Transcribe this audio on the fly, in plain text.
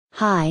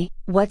Hi,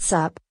 what's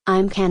up?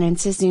 I'm Kanon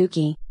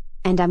Suzuki.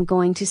 And I'm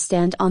going to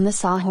stand on the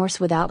sawhorse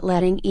without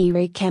letting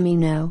Kamei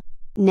know.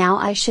 Now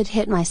I should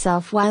hit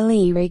myself while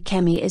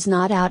Kamei is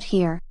not out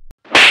here.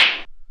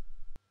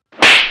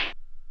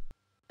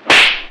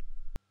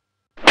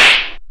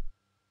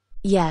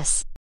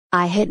 Yes.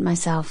 I hit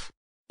myself.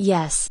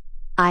 Yes.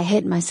 I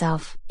hit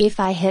myself. If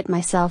I hit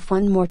myself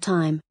one more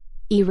time,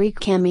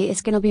 Kamei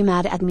is gonna be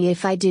mad at me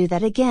if I do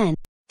that again.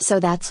 So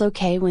that's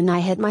okay when I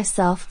hit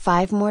myself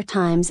 5 more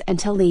times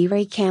until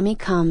Kamei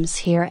comes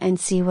here and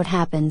see what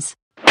happens.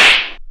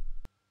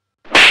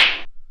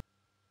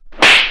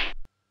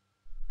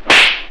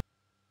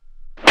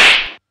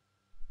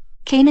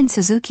 Kanon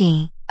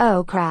Suzuki.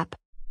 Oh crap.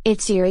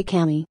 It's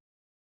Kamei.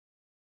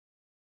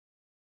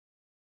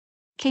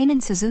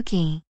 Kanon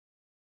Suzuki.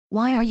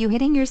 Why are you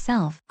hitting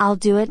yourself? I'll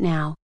do it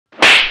now.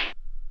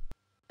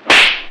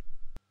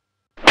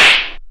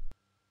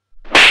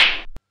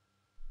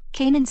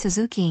 Kanon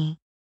Suzuki.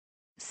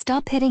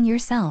 Stop hitting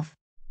yourself.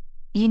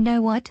 You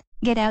know what?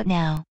 Get out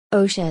now.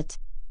 Oh shit.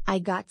 I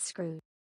got screwed.